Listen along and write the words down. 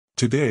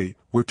Today,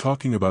 we're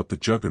talking about the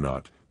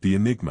juggernaut, the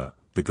enigma,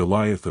 the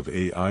Goliath of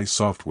AI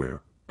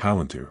software,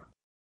 Palantir.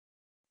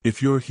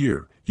 If you're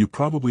here, you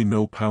probably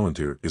know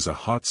Palantir is a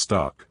hot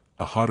stock,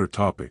 a hotter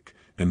topic,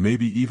 and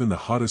maybe even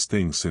the hottest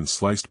thing since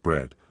sliced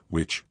bread,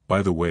 which,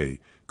 by the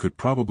way, could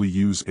probably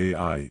use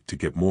AI to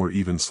get more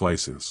even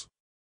slices.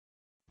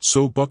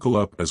 So buckle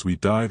up as we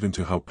dive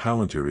into how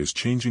Palantir is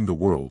changing the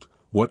world,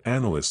 what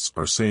analysts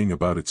are saying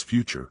about its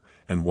future,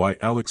 and why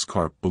Alex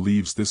Karp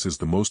believes this is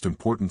the most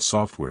important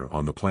software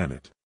on the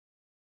planet.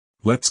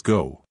 Let's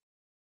go.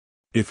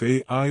 If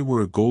AI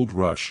were a gold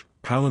rush,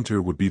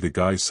 Palantir would be the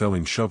guy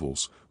selling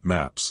shovels,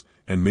 maps,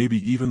 and maybe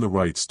even the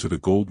rights to the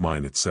gold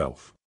mine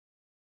itself.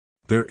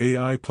 Their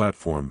AI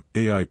platform,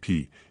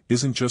 AIP,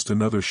 isn't just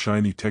another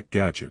shiny tech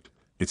gadget,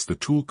 it's the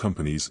tool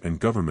companies and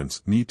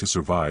governments need to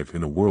survive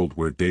in a world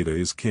where data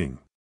is king.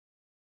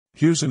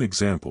 Here's an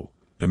example.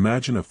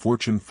 Imagine a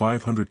Fortune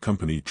 500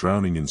 company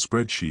drowning in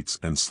spreadsheets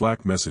and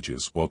Slack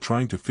messages while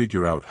trying to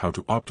figure out how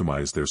to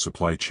optimize their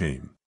supply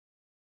chain.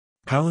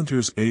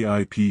 Palantir's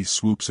AIP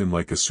swoops in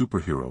like a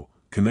superhero,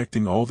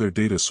 connecting all their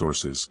data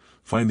sources,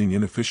 finding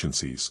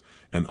inefficiencies,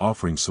 and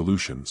offering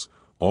solutions,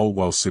 all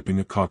while sipping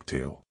a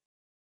cocktail.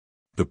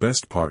 The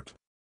best part?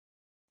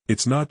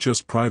 It's not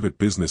just private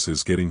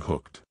businesses getting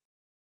hooked.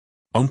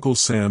 Uncle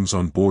Sam's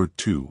on board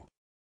too.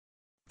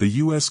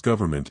 The US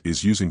government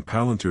is using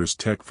Palantir's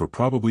tech for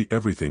probably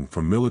everything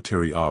from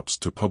military ops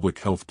to public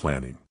health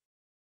planning.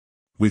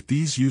 With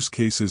these use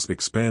cases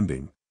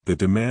expanding, the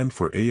demand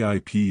for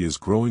AIP is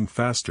growing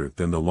faster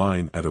than the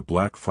line at a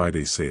Black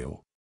Friday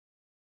sale.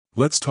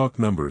 Let's talk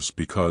numbers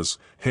because,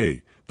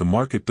 hey, the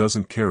market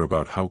doesn't care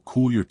about how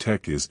cool your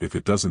tech is if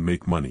it doesn't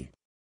make money.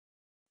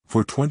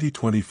 For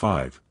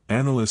 2025,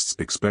 analysts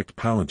expect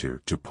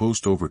Palantir to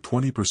post over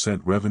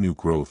 20% revenue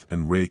growth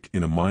and rake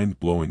in a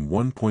mind-blowing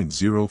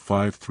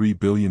 $1.053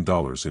 billion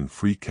in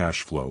free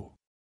cash flow.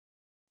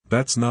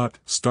 That's not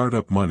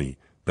startup money,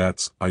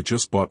 that's I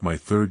just bought my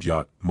third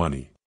yacht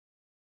money.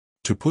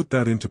 To put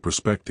that into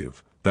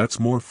perspective, that's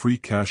more free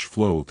cash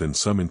flow than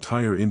some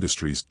entire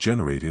industries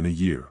generate in a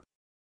year.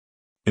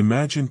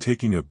 Imagine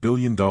taking $1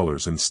 billion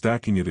and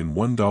stacking it in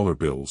 $1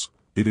 bills,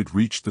 it'd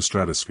reach the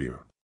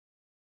stratosphere.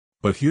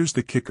 But here's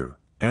the kicker.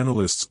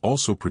 Analysts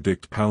also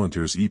predict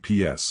Palantir's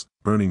EPS,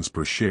 earnings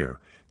per share,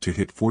 to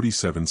hit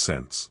 47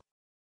 cents.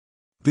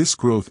 This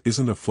growth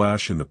isn't a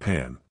flash in the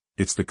pan,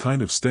 it's the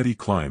kind of steady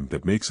climb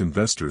that makes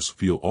investors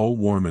feel all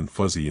warm and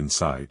fuzzy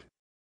inside.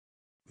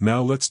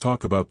 Now let's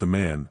talk about the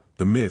man,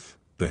 the myth,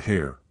 the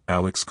hair,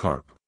 Alex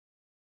Karp.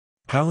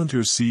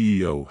 Palantir's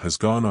CEO has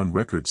gone on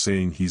record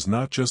saying he's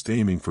not just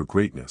aiming for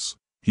greatness,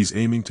 he's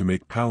aiming to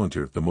make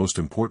Palantir the most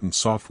important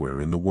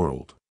software in the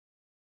world.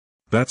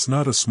 That's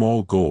not a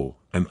small goal,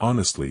 and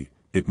honestly,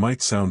 it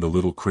might sound a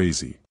little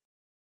crazy.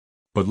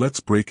 But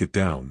let's break it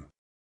down.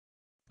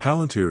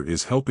 Palantir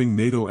is helping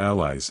NATO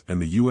allies and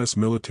the US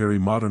military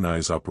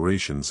modernize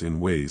operations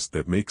in ways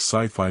that make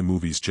sci-fi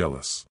movies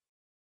jealous.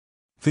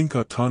 Think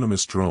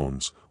autonomous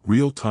drones,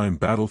 real-time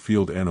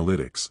battlefield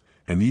analytics,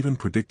 and even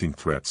predicting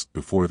threats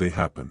before they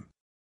happen.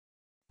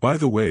 By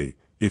the way,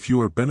 if you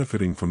are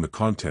benefiting from the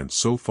content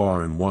so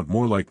far and want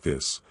more like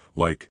this,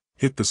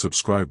 hit the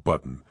subscribe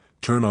button,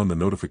 turn on the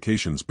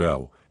notifications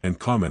bell, and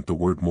comment the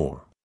word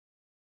more.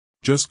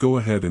 Just go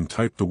ahead and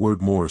type the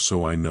word more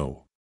so I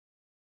know.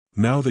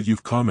 Now that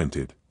you've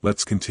commented,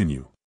 let's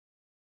continue.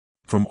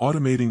 From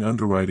automating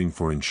underwriting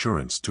for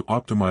insurance to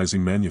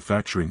optimizing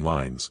manufacturing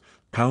lines,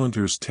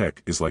 Palantir's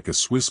tech is like a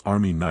Swiss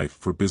Army knife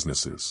for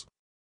businesses.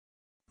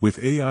 With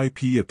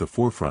AIP at the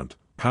forefront,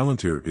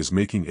 Palantir is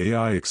making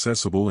AI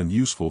accessible and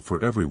useful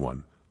for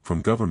everyone,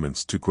 from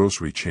governments to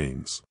grocery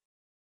chains.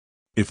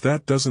 If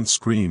that doesn't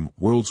scream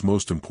world's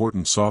most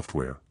important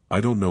software, I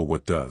don't know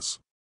what does.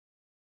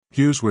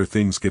 Here's where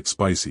things get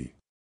spicy.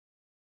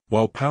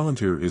 While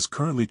Palantir is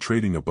currently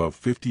trading above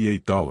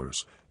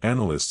 $58,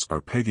 analysts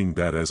are pegging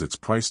that as its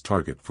price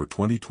target for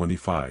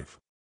 2025.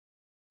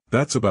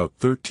 That's about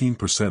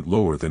 13%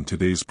 lower than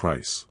today's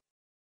price.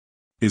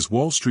 Is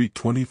Wall Street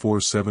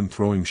 24/7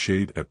 throwing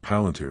shade at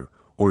Palantir,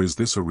 or is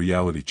this a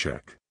reality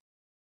check?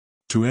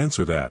 To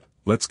answer that,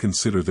 let's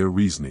consider their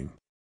reasoning.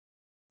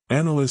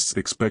 Analysts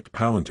expect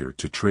Palantir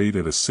to trade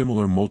at a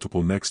similar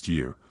multiple next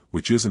year,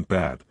 which isn't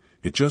bad,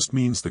 it just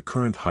means the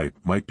current hype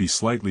might be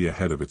slightly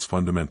ahead of its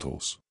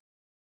fundamentals.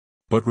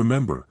 But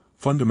remember,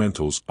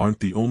 fundamentals aren't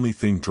the only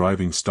thing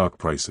driving stock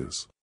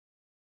prices.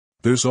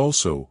 There's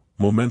also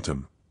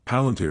momentum.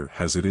 Palantir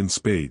has it in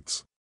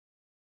spades.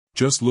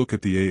 Just look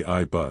at the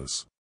AI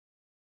buzz.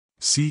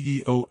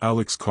 CEO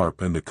Alex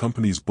Karp and the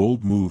company's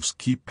bold moves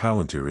keep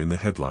Palantir in the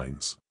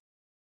headlines.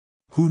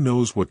 Who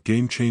knows what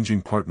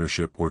game-changing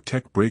partnership or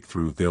tech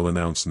breakthrough they'll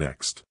announce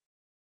next?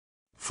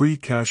 Free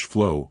cash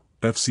flow,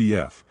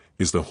 FCF,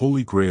 is the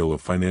holy grail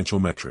of financial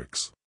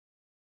metrics.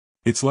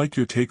 It's like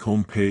your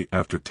take-home pay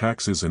after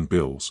taxes and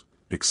bills,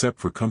 except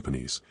for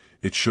companies.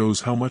 It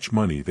shows how much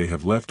money they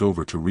have left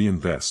over to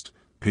reinvest,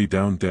 pay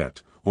down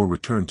debt, or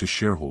return to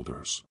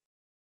shareholders.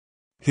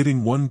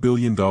 Hitting $1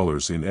 billion in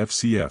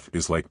FCF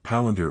is like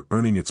Palantir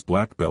earning its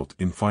black belt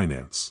in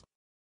finance.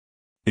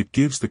 It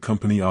gives the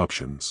company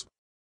options.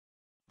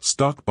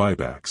 Stock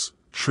buybacks,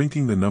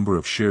 shrinking the number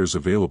of shares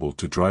available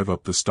to drive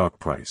up the stock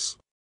price.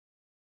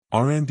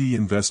 R&D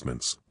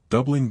investments,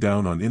 doubling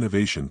down on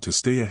innovation to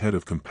stay ahead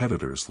of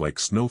competitors like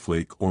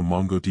Snowflake or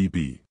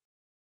MongoDB.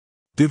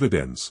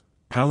 Dividends,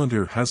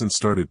 Palantir hasn't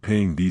started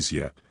paying these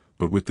yet,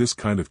 but with this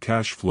kind of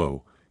cash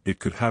flow, it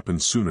could happen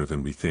sooner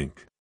than we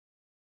think.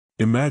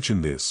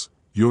 Imagine this,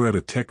 you're at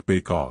a tech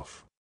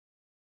bake-off.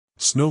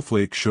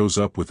 Snowflake shows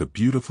up with a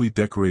beautifully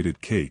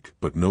decorated cake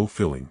but no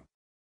filling.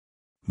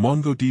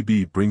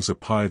 MongoDB brings a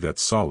pie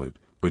that's solid,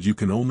 but you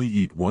can only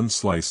eat one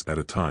slice at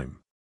a time.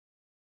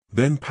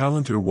 Then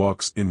Palantir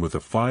walks in with a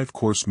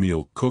 5-course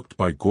meal cooked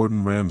by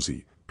Gordon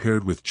Ramsay,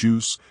 paired with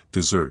juice,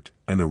 dessert,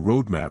 and a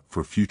roadmap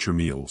for future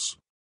meals.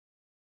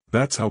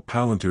 That's how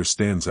Palantir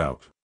stands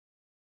out.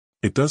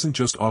 It doesn't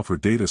just offer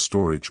data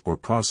storage or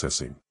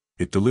processing,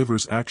 it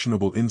delivers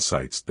actionable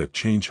insights that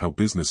change how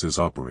businesses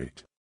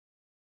operate.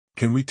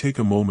 Can we take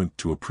a moment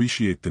to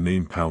appreciate the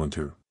name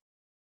Palantir?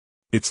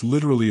 It's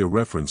literally a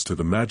reference to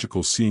the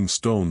magical seeing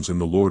stones in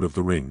The Lord of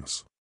the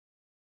Rings.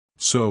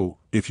 So,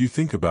 if you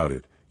think about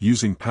it,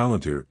 using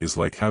Palantir is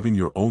like having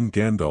your own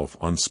Gandalf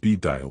on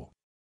speed dial.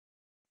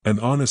 And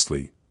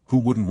honestly, who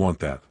wouldn't want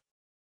that?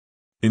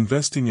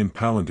 Investing in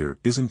Palantir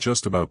isn't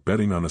just about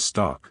betting on a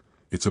stock,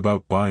 it's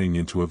about buying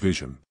into a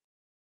vision.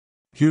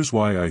 Here's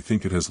why I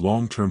think it has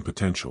long-term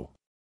potential.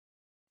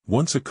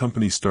 Once a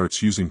company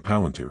starts using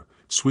Palantir,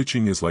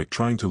 switching is like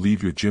trying to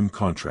leave your gym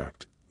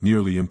contract,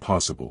 nearly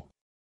impossible.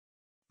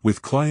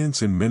 With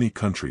clients in many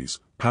countries,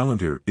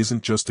 Palantir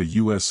isn't just a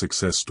US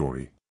success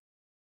story.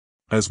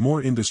 As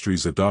more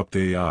industries adopt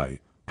AI,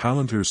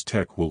 Palantir's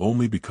tech will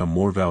only become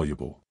more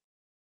valuable.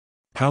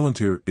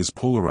 Palantir is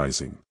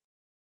polarizing.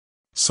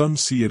 Some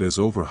see it as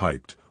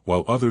overhyped,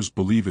 while others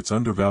believe it's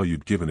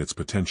undervalued given its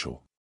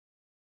potential.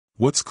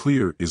 What's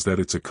clear is that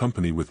it's a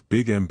company with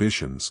big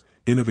ambitions,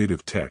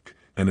 innovative tech,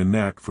 and a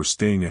knack for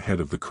staying ahead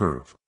of the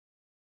curve.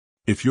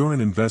 If you're an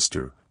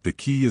investor, the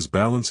key is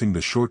balancing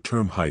the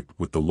short-term hype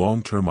with the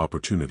long-term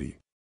opportunity.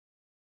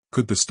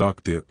 Could the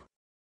stock dip?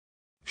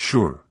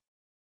 Sure.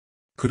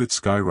 Could it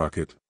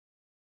skyrocket?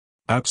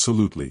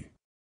 Absolutely.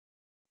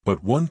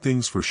 But one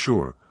thing's for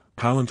sure,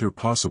 Palantir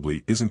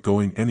possibly isn't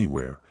going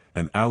anywhere,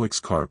 and Alex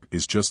Karp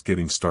is just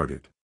getting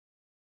started.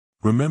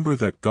 Remember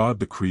that God,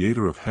 the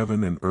creator of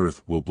heaven and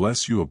earth, will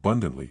bless you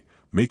abundantly,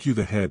 make you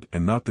the head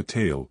and not the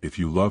tail if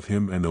you love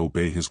him and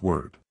obey his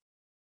word.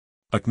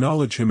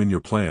 Acknowledge him in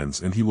your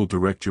plans and he will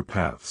direct your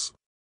paths.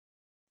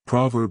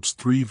 Proverbs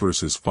 3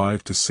 verses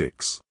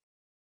 5-6.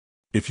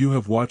 If you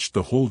have watched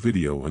the whole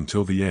video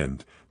until the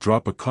end,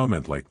 drop a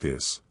comment like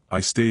this: I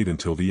stayed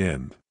until the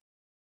end.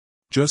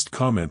 Just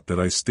comment that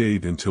I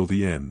stayed until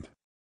the end.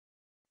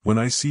 When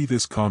I see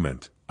this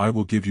comment, I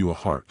will give you a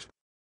heart.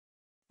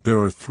 There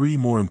are 3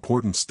 more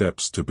important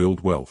steps to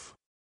build wealth.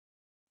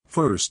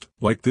 First,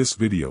 like this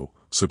video,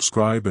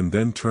 subscribe and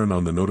then turn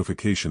on the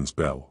notifications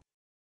bell.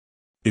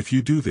 If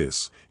you do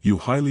this, you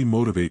highly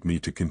motivate me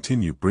to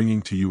continue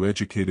bringing to you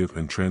educative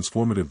and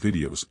transformative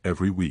videos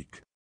every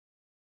week.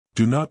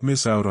 Do not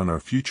miss out on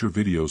our future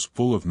videos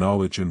full of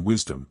knowledge and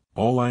wisdom.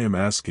 All I am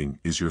asking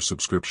is your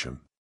subscription.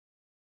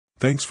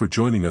 Thanks for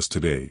joining us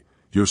today,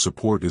 your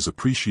support is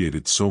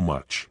appreciated so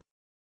much.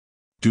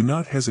 Do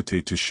not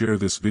hesitate to share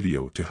this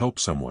video to help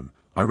someone.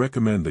 I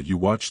recommend that you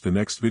watch the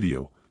next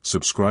video,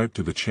 subscribe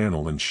to the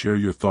channel and share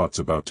your thoughts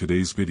about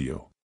today's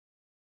video.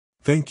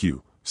 Thank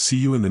you, see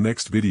you in the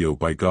next video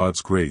by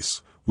God's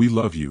grace. We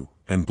love you,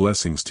 and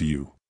blessings to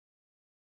you.